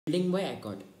Building by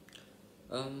accord.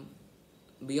 Um,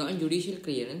 Beyond judicial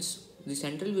clearance, the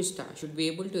central vista should be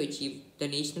able to achieve the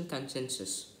national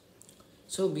consensus.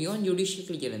 So beyond judicial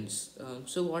clearance,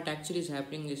 so what actually is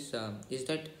happening is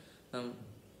that um,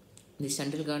 the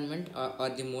central government or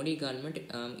the Modi government,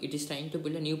 it is trying to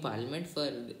build a new parliament for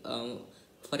our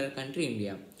country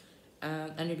India,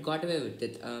 and it got away with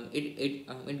it.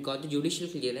 It got the judicial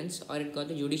clearance, or it got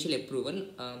the judicial approval,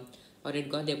 or it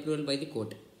got the approval by the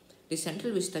court. The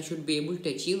central vista should be able to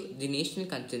achieve the national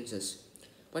consensus.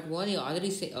 But what the author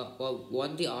is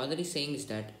saying is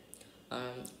that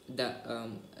um, the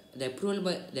um, the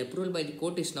approval by the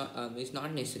court is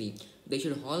not necessary. They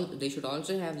should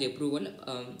also have the approval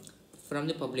from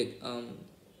the public,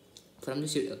 from the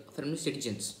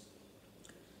citizens.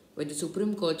 With the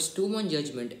Supreme Court's 2-1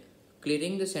 judgment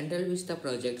clearing the Central Vista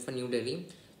project for New Delhi,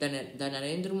 the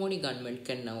Narendra Modi government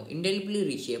can now indelibly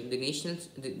reshape the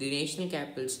national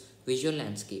capital's visual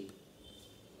landscape.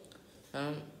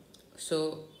 Um,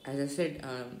 so, as I said,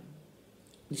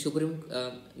 the Supreme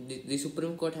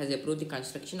Court has approved the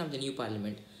construction of the new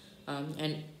parliament,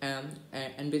 and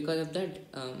because of that,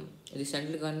 the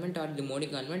central government or the Modi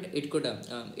government, it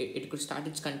could start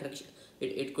its construction.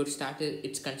 It could start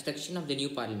its construction of the new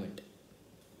parliament.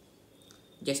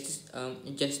 Justice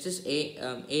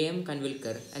A.M.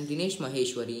 Kanvilkar and Dinesh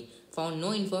Maheshwari found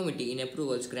no infirmity in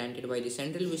approvals granted by the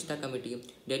Central Vista Committee,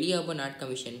 Delhi Urban Art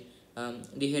Commission,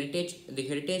 the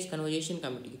Heritage Conservation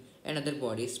Committee, and other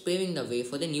bodies, paving the way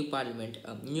for the new parliament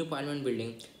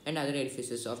building, and other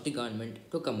edifices of the government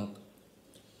to come up.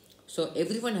 So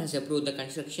everyone has approved the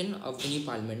construction of the new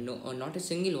parliament. No, not a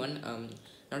single one.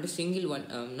 Not a single one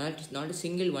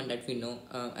that we know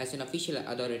as an official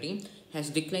authority has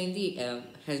declined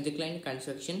the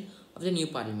construction of the new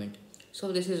parliament.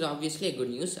 So this is obviously a good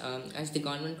news, as the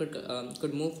government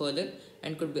could move further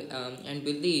and and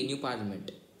build the new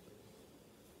parliament.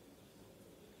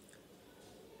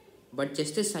 But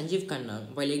Justice Sanjeev Khanna,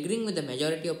 while agreeing with the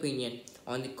majority opinion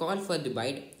on the call for the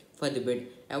bid,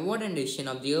 award and decision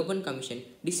of the Urban Commission,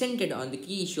 dissented on the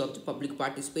key issue of the public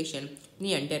participation in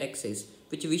the entire exercise,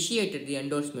 which vitiated the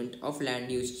endorsement of land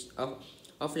use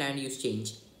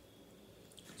change.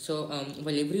 So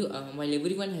while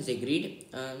everyone has agreed,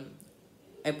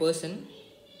 a person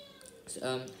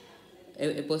um,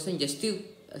 a person Justice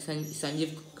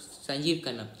Sanjeev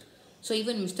Khanna. So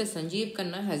even Mr. Sanjeev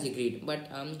Khanna has agreed, but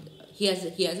he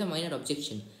has a minor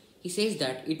objection. He says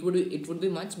that it would be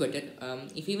much better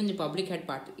if even the public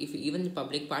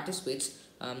participates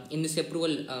in this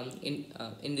approval,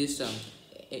 in this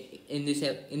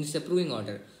approving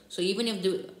order. So even if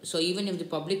the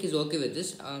public is okay with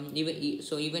this,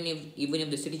 even if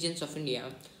the citizens of India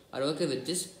are okay with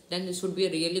this, then this would be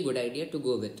a really good idea to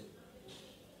go with.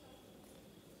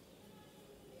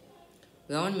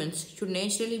 Governments should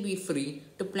naturally be free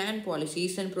to plan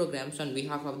policies and programs on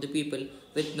behalf of the people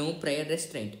with no prior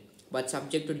restraint, but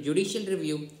subject to judicial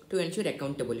review to ensure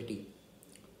accountability.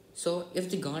 So, if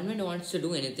the government wants to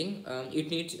do anything, it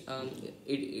needs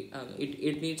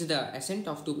the assent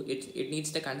of it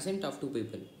needs the consent of two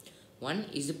people. One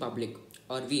is the public,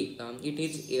 or we. It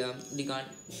needs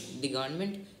the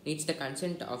government needs the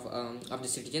consent of the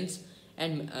citizens,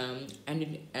 and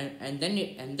then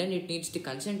it needs the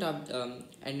consent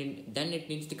then it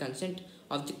needs the consent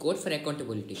of the court for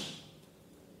accountability.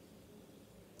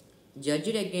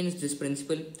 Judged against this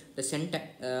principle, the center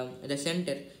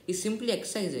is simply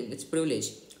exercising its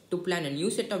privilege to plan a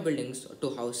new set of buildings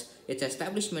to house its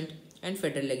establishment and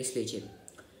federal legislature.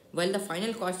 While the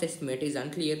final cost estimate is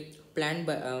unclear, planned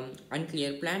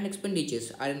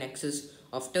expenditures are in excess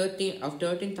of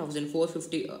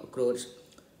 13,450 crores,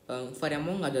 for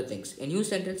among other things, a new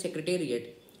central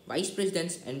secretariat, vice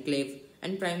president's enclave,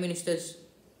 and prime minister's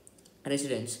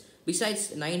residence,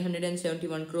 besides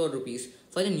 971 crore rupees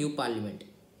for the new parliament.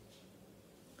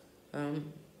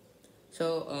 Um,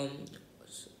 so,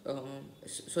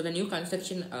 so the new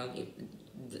construction,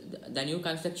 the new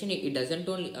construction, it doesn't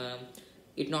only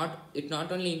it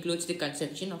not only includes the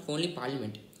construction of only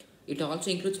parliament, it also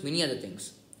includes many other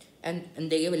things, and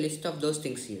they gave a list of those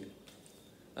things here.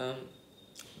 Um,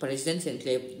 President's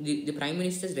enclave, the prime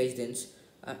minister's residence,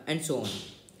 and so on.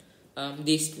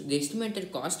 The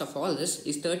estimated cost of all this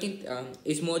is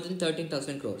more than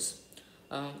 13,000 crores.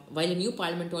 While a new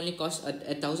parliament only costs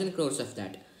a thousand crores of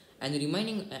that, and the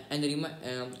remaining and the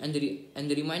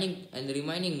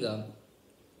remaining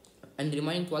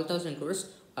 12,000 crores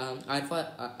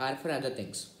are for other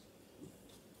things.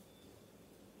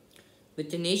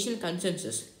 With the national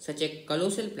consensus, such a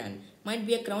colossal plan might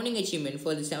be a crowning achievement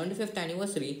for the 75th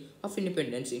anniversary of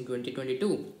independence in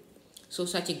 2022. So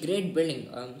such a great building,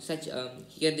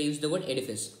 here they use the word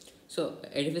edifice. So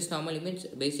edifice normally means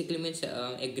basically means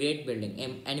a great building,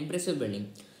 an impressive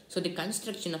building. So the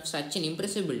construction of such an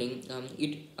impressive building,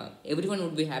 it everyone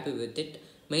would be happy with it.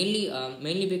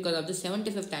 Mainly because of the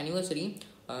 75th anniversary,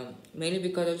 mainly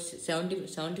because of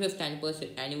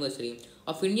 75th anniversary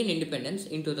of Indian independence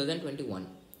in 2021.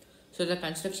 So the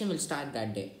construction will start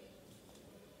that day.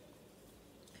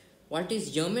 What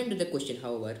is germane to the question,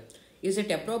 however, is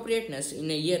its appropriateness in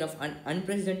a year of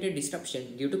unprecedented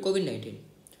disruption due to COVID 19.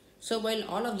 So, while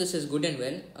all of this is good and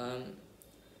well,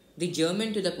 the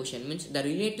germane to the question means the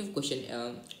relative question,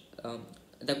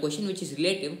 the question which is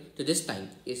relative to this time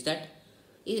is that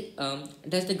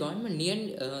does the government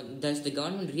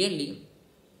really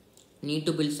need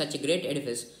to build such a great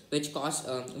edifice which costs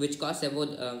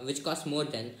more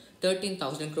than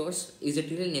 13,000 crores? Is it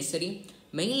really necessary?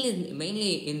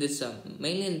 Mainly in this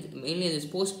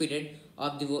post period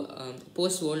of the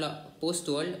post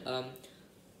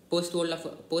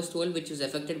world which is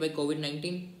affected by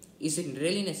COVID-19. Is it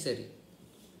really necessary?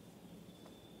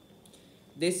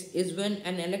 This is when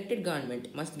an elected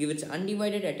government must give its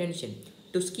undivided attention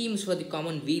to schemes for the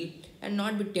common weal and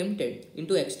not be tempted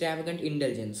into extravagant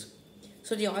indulgence.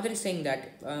 So the author is saying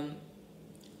that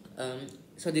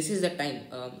so this is the time,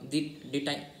 the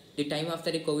time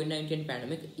after the COVID-19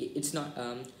 pandemic. It's not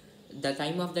the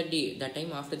time after the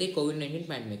COVID-19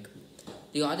 pandemic.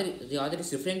 The author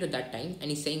is referring to that time, and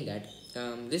he's saying that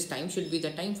this time should be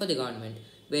the time for the government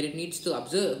where it needs to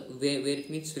observe, where it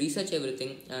needs to research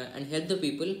everything and help the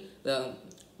people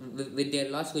with their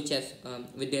loss, with their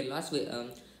loss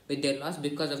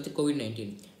because of the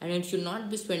COVID-19, and it should not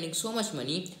be spending so much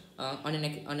money on an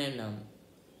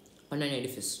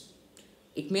edifice.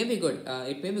 It may be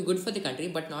good for the country,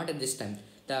 but not at this time.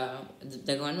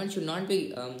 The government should not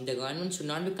be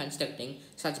constructing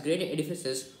such great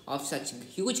edifices of such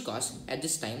huge cost at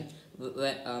this time,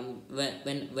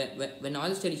 when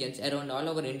all citizens around all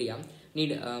over India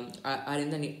are in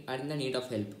the need of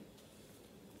help.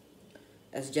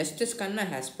 As Justice Khanna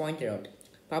has pointed out,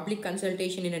 public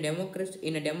consultation in a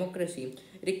democracy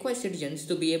requires citizens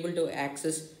to be able to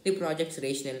access the project's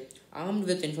rationale, armed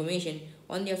with information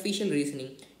on the official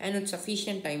reasoning and with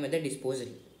sufficient time at their disposal.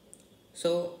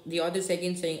 So the author is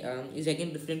again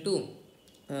referring to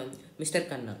Mr.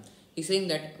 Khanna. He's saying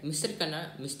that Mr.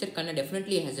 Khanna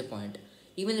definitely has a point.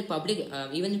 Even the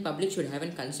public should have a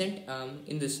consent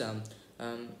in the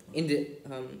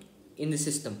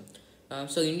system.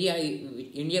 So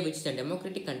India, which is a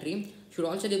democratic country, should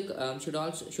also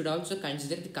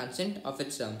consider the consent of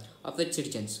its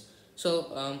citizens.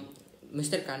 So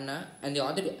Mr. Khanna and the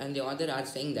author are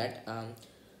saying that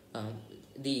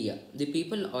the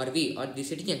people, or the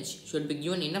citizens, should be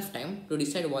given enough time to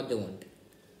decide what they want.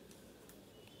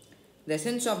 The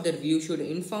essence of their view should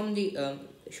inform the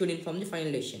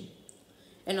final decision.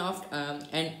 And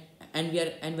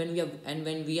when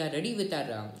we are ready with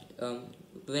our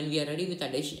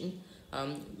decision,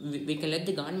 we can let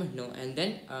the government know, and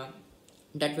then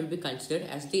that will be considered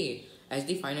as the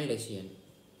final decision.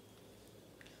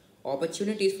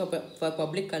 Opportunities for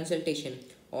public consultation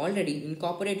already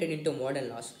incorporated into modern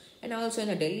laws and also in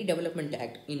the Delhi Development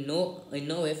Act in no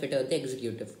way fetter the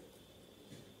executive.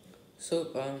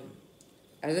 So,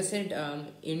 as I said,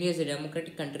 India is a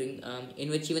democratic country in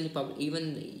which even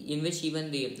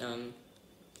the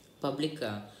public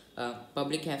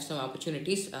have some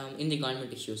opportunities in the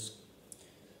government issues.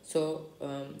 So,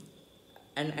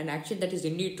 and actually that is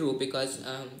indeed true, because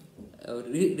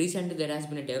recently there has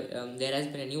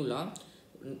been a new law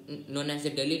known as the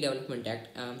Delhi Development Act,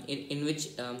 in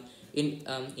which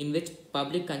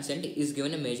public consent is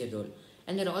given a major role,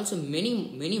 and there are also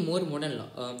many more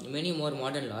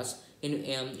modern laws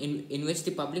in which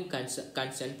the public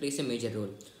consent plays a major role.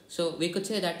 So we could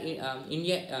say that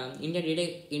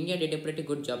India did a pretty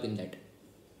good job in that.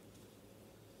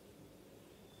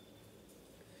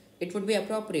 It would be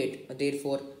appropriate,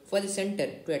 therefore, for the centre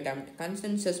to attempt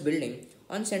consensus building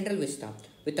on Central Vista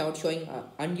without showing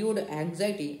undue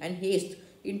anxiety and haste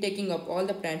in taking up all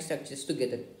the planned structures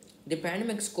together. The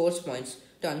pandemic scores points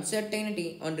to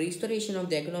uncertainty on restoration of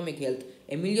the economic health,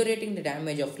 ameliorating the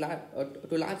damage to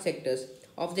large sectors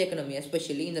of the economy,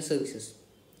 especially in the services.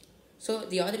 So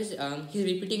the author is he's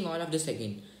repeating all of this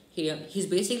again. He's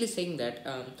basically saying that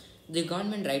the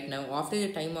government right now, after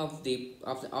the time of the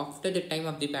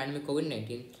pandemic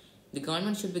COVID-19, the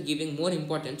government should be giving more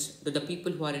importance to the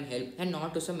people who are in help and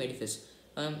not to some edifice.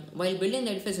 While building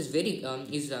the edifice is very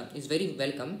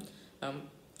welcome,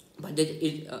 but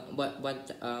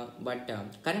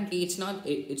currently it's not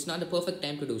the perfect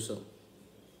time to do so.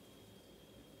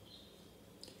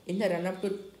 In the run-up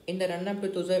to In the run up to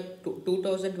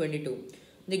 2022,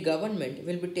 the government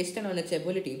will be tested on its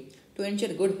ability to ensure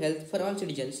good health for all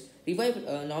citizens, revive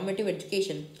normative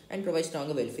education, and provide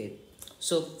stronger welfare.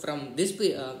 So from this,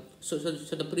 the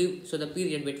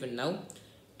period between now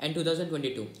and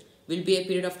 2022 will be a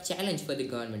period of challenge for the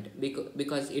government,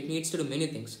 because it needs to do many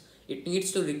things. It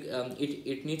needs to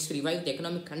revive the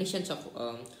economic conditions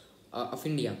of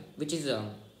India, which is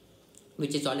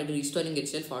already restoring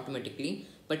itself automatically.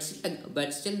 But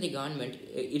still the government,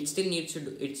 it still needs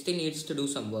to do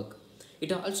some work.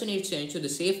 It also needs to ensure the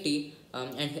safety,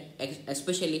 and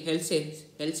especially health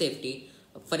safety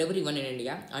for everyone in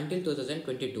India until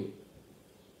 2022.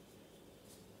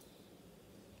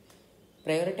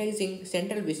 Prioritizing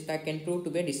Central Vista can prove to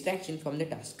be a distraction from the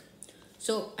task.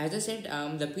 So, as I said,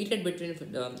 the period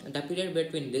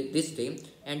between this day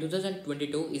and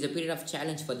 2022 is a period of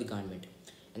challenge for the government.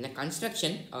 And the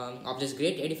construction of this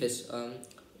great edifice,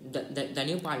 the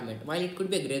new parliament, while it could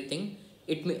be a great thing,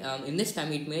 in this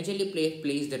time it majorly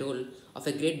plays the role of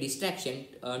a great distraction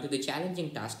to the challenging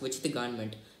task which the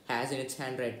government has in its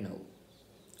hand right now.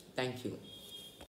 Thank you.